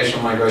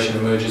educational migration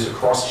emerges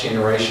across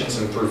generations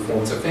and through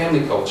forms of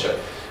family culture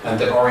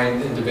that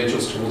orient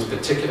individuals towards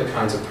particular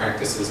kinds of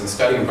practices and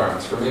study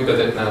environments. Remember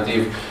that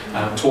Nadev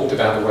talked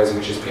about the ways in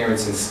which his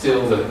parents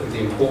instilled the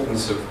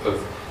importance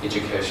of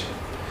education.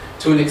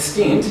 To an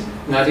extent,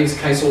 Nadev's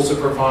case also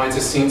provides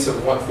a sense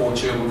of what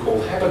Bourdieu would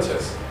call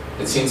habitus,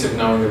 a sense of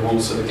knowing the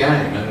rules of the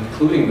game,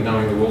 including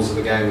knowing the rules of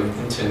the game of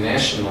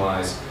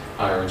internationalised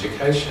higher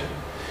education,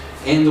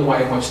 and the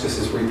way in which this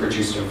is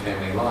reproduced in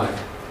family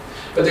life.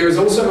 But there is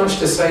also much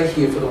to say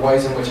here for the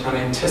ways in which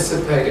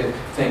unanticipated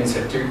things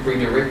have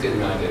redirected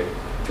Nadev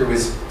through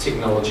his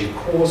technology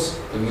course,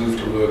 the move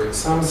to work at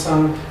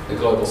Samsung, the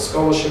global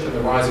scholarship, and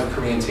the rise of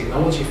Korean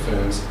technology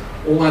firms,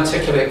 all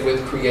articulate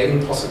with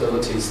creating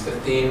possibilities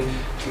that then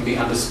can be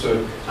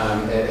understood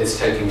as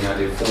taking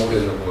Nadev forward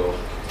in the world.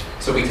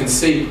 So we can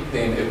see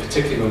then,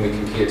 particularly when we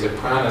compare to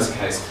Prana's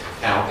case,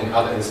 how in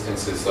other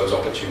instances those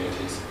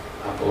opportunities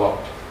are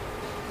blocked.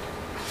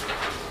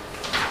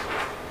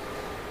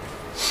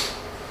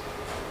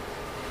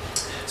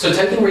 So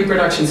taking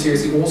reproduction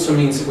seriously also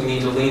means that we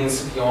need a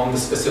lens beyond the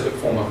specific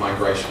form of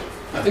migration.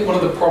 I think one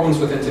of the problems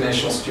with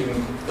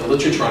the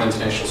literature on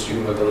international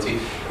student mobility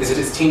is that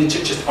it's tended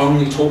to just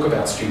only talk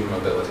about student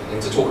mobility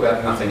and to talk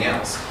about nothing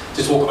else,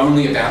 to talk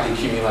only about the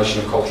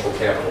accumulation of cultural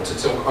capital,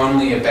 to talk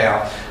only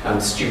about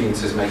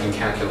students as making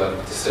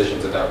calculated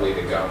decisions about where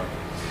to go.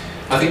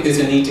 I think there's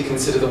a need to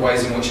consider the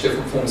ways in which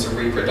different forms of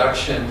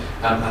reproduction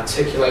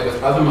articulate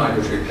with other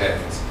migratory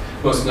patterns,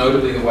 most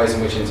notably the ways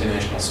in which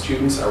international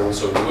students are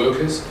also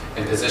workers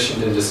and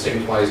positioned in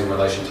distinct ways in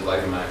relation to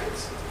labour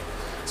markets.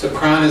 So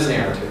Prana's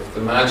narrative,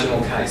 the marginal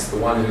case, the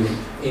one who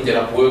ended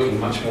up working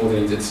much more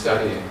than he did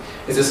studying,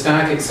 is a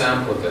stark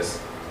example of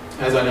this.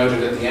 As I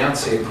noted at the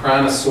outset,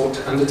 Prana sought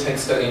to undertake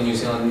study in New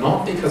Zealand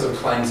not because of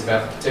claims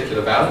about the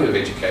particular value of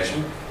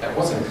education, that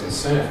wasn't a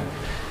concern.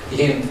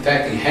 In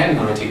fact, he had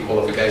an IT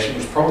qualification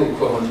which was probably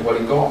equivalent to what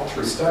he got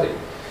through study.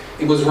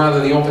 It was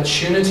rather the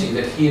opportunity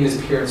that he and his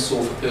parents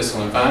saw for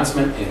personal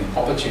advancement and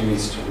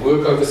opportunities to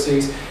work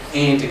overseas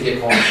and to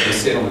get long-term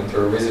settlement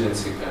through a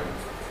residency permit.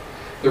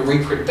 The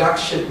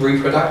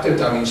reproductive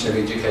dimension of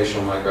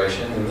educational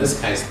migration, in this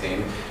case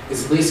then,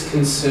 is less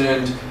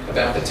concerned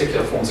about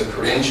particular forms of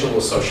credential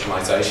or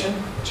socialisation,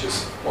 which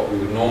is what we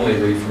would normally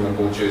read from a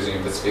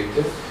Bourdieusian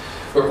perspective,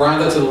 but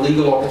rather to the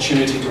legal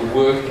opportunity to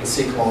work and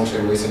seek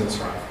long-term residence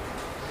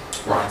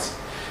rights.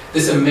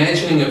 This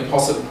imagining of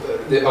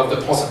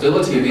the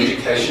possibility of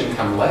education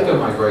come labour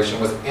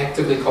migration was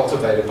actively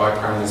cultivated by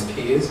Prana's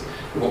peers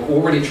who were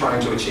already trying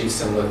to achieve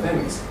similar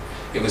things.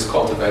 It was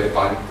cultivated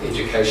by the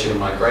Education and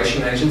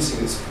Migration Agency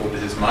that supported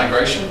his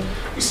migration.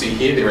 You see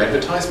here their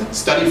advertisement,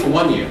 study for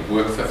 1 year,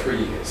 work for 3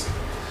 years.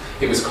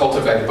 It was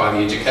cultivated by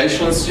the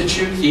Educational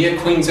Institute, here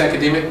Queen's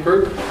Academic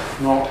Group,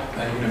 not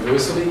a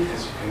university,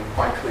 as you can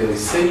quite clearly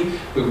see,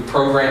 who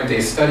programmed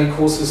their study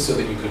courses so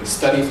that you could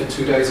study for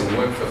 2 days and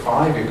work for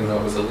 5, even though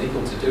it was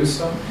illegal to do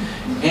so.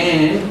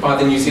 And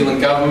by the New Zealand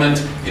government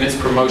in its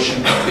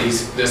promotion of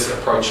this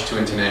approach to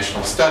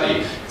international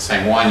study,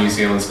 saying why New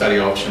Zealand study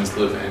options,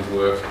 live and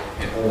work,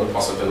 and all the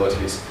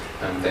possibilities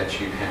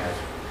that you have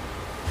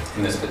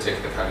in this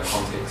particular kind of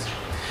context.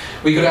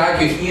 We could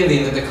argue here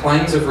then that the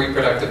claims of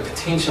reproductive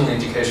potential in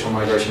educational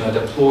migration are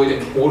deployed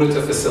in order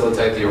to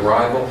facilitate the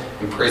arrival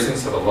and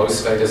presence of a low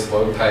status,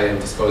 low pay and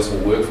disposable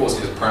workforce,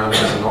 because Prana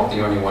is not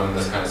the only one in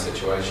this kind of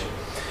situation,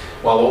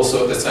 while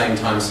also at the same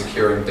time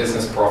securing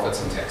business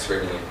profits and tax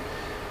revenue.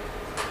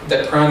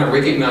 That Prana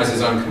recognised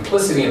his own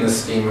complicity in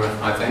this scheme,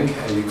 I think,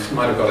 and you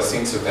might have got a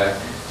sense of that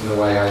in the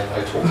way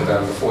I talked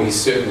about him before. He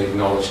certainly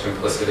acknowledged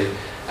complicity,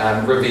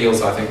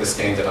 reveals, I think, the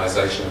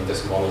standardisation of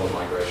this model of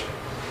migration.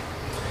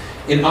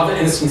 In other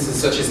instances,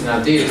 such as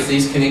Nadev's,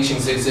 these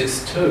connections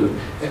exist too,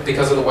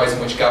 because of the ways in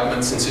which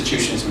governments,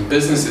 institutions and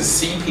businesses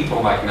see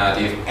people like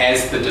Nadev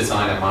as the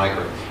designer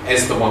migrant,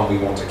 as the one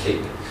we want to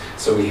keep.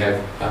 So we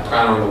have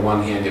Prana on the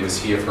one hand, who was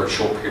here for a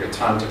short period of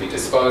time to be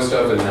disposed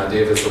of, and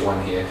Nadev is the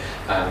one here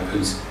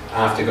who's,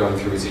 after going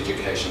through his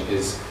education,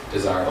 is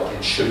desirable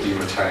and should be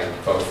retained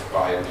both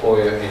by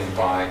employer and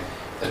by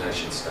the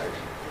nation state.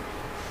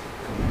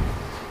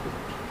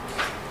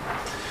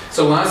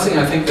 So last thing,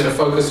 I think that a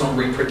focus on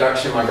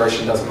reproduction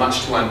migration does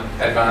much to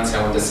advance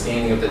our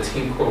understanding of the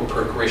temporal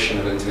progression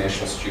of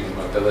international student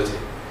mobility.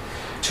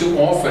 Too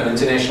often,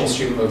 international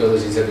student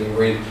mobilities have been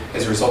read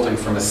as resulting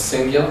from a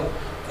singular,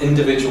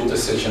 individual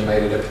decision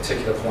made at a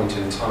particular point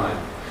in time,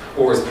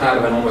 or as part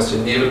of an almost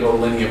inevitable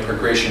linear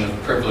progression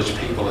of privileged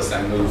people as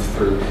they move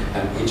through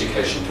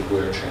education to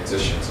work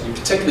transitions. And you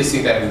particularly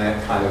see that in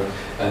that kind of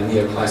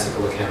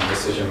neoclassical account of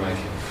decision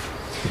making.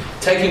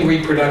 Taking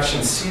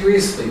reproduction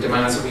seriously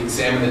demands that we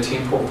examine the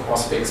temporal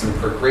prospects and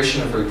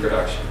progression of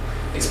reproduction,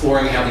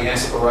 exploring how the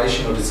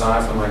aspiration or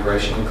desire for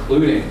migration,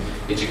 including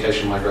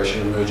educational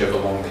migration, emerge over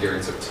long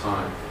periods of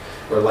time,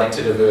 relate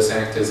to diverse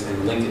actors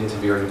and link into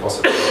varying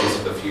possibilities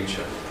for the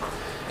future.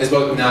 As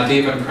both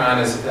Nadev and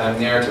Prana's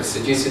narrative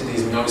suggested,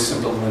 there's no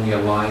simple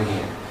linear line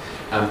here.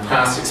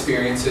 Past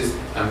experiences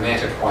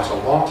matter quite a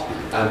lot,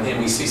 and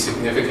we see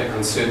significant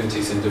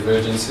uncertainties and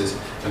divergences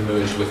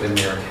emerge within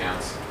their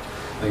accounts.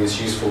 I think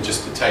it's useful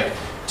just to take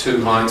 2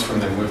 lines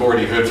from them. We've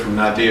already heard from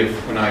Nadev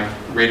when I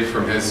read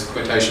from his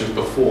quotations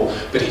before,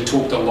 but he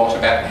talked a lot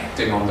about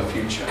acting on the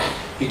future.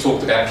 He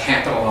talked about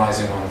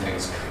capitalising on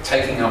things,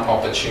 taking up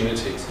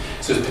opportunities.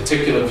 So his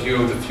particular view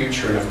of the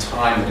future and of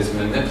time that is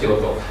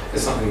manipulable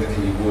is something that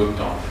can be worked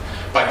on.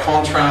 By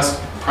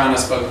contrast, Prana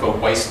spoke of a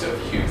waste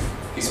of youth.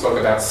 He spoke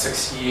about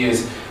 6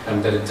 years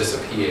that had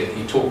disappeared.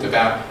 He talked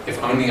about,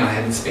 if only I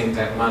hadn't spent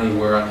that money in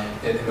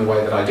the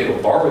way that I did,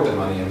 or borrowed the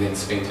money and then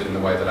spent it in the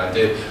way that I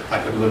did,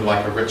 I could live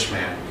like a rich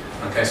man.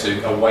 Okay, so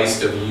a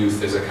waste of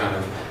youth is a kind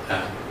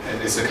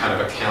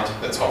of account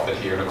that's offered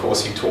here. And of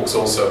course he talks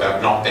also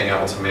about not being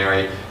able to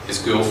marry his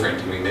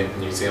girlfriend who he met in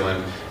New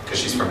Zealand because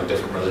she's from a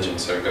different religion,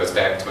 so he goes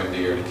back to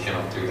India and he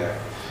cannot do that.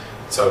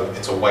 So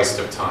it's a waste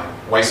of time.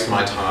 Waste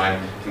my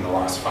time in the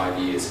last 5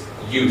 years.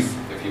 Youth,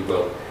 if you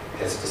will,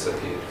 has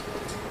disappeared.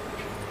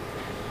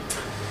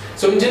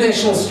 So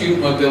international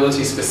student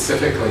mobility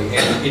specifically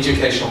and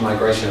educational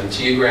migration are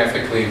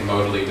geographically and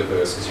modally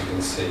diverse, as you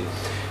can see.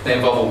 They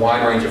involve a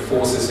wide range of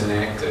forces and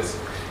actors.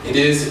 It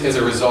is, as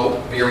a result,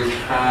 very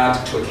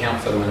hard to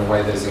account for them in a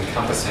way that is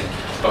encompassing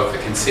both the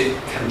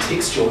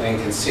contextual and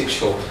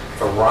conceptual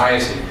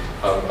variety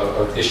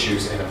of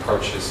issues and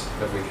approaches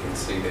that we can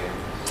see there.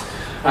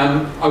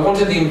 I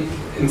wanted to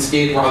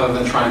instead, rather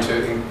than trying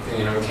to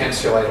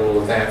encapsulate all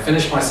of that,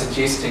 finish by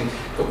suggesting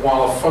that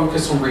while a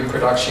focus on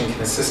reproduction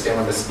can assist our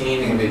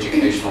understanding of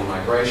educational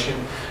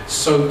migration,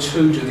 so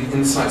too do the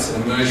insights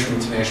that emerge from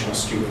international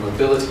student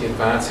mobility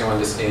advance our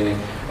understanding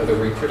of the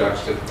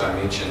reproductive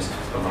dimensions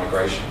of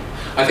migration.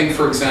 I think,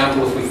 for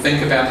example, if we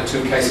think about the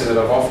two cases that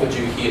I've offered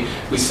you here,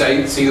 we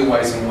see the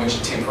ways in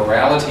which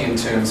temporality in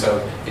terms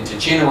of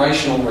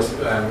intergenerational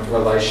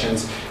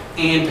relations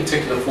and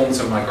particular forms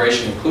of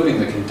migration, including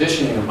the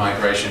conditioning of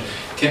migration,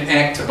 can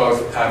act to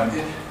both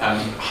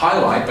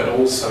highlight but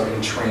also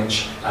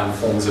entrench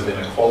forms of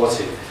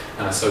inequality.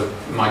 So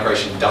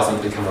migration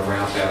doesn't become a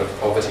route out of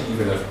poverty,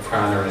 even if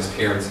Prana and his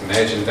parents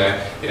imagined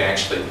that. It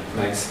actually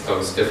makes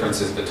those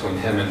differences between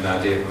him and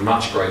Nadir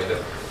much greater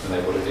than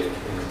they would have been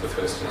in the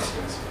first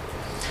instance.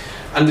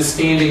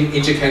 Understanding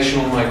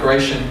educational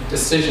migration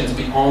decisions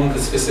beyond the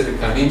specific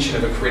dimension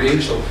of a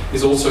credential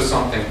is also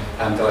something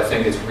that I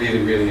think is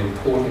really, really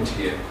important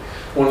here.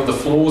 One of the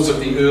flaws of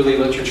the early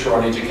literature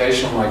on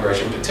educational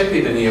migration,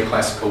 particularly the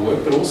neoclassical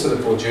work, but also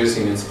the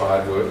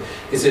Bourdieusian-inspired work,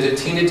 is that it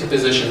tended to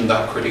position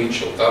the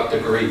credential, the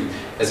degree,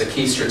 as a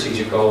key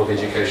strategic goal of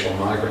educational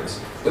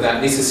migrants,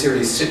 without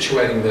necessarily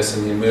situating this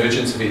in the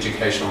emergence of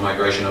educational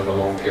migration over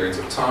long periods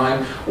of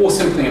time, or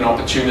simply an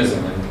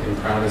opportunism in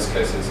Prana's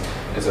cases,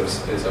 as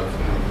I've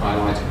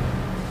highlighted.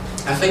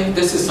 I think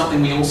this is something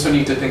we also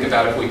need to think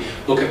about if we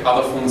look at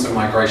other forms of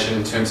migration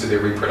in terms of their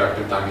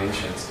reproductive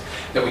dimensions.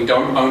 That we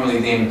don't only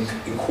then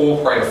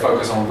incorporate a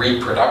focus on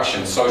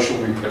reproduction, social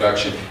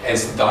reproduction,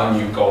 as the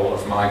new goal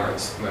of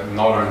migrants.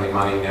 Not only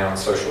money now,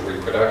 social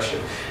reproduction.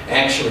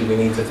 Actually, we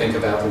need to think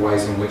about the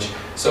ways in which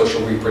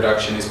social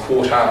reproduction is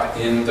caught up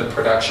in the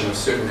production of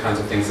certain kinds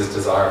of things as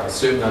desirable,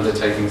 certain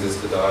undertakings as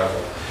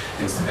desirable,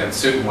 and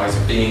certain ways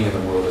of being in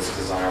the world as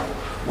desirable.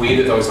 Where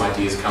do those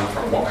ideas come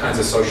from? What kinds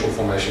of social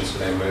formations do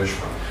they emerge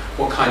from?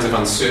 What kinds of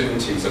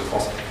uncertainties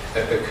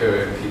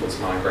occur in people's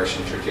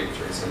migration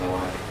trajectories and the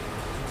like?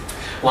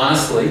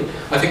 Lastly,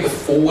 I think the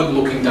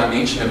forward-looking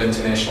dimension of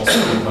international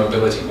student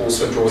mobility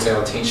also draws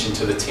our attention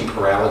to the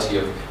temporality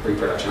of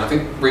reproduction. I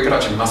think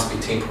reproduction must be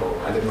temporal,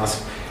 right? It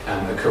must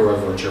occur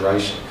over a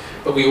duration.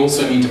 But we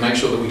also need to make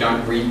sure that we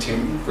don't read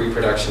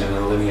reproduction in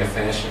a linear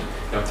fashion.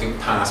 We don't think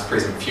past,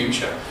 present,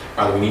 future.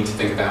 Rather, we need to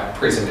think about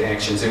present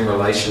actions in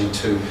relation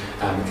to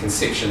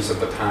conceptions of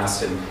the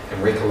past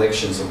and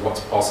recollections of what's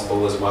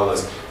possible, as well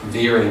as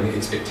varying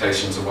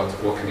expectations of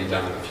what can be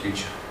done in the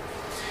future.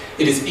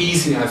 It is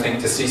easy, I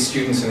think, to see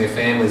students and their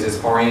families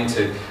as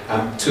oriented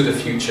to the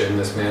future in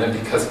this manner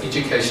because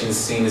education is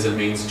seen as a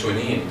means to an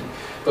end.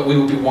 But we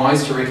would be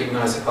wise to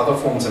recognise that other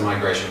forms of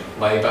migration,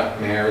 labour,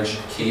 marriage,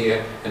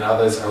 care, and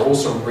others, are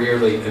also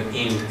rarely an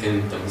end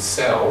in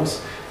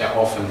themselves. They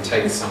often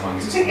take someone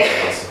to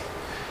somewhere else.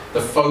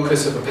 The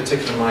focus of a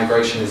particular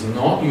migration is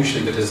not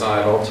usually the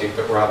desired object,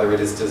 but rather it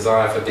is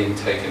desire for being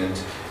taken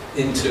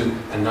into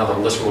another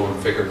literal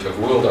and figurative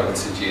world, I would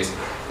suggest,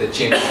 that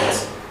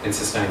generates and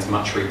sustains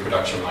much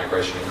reproduction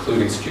migration,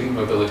 including student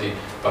mobility,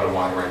 but a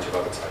wide range of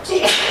other types.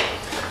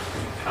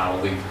 I'll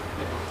leave.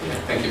 Yeah,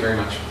 thank you very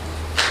much.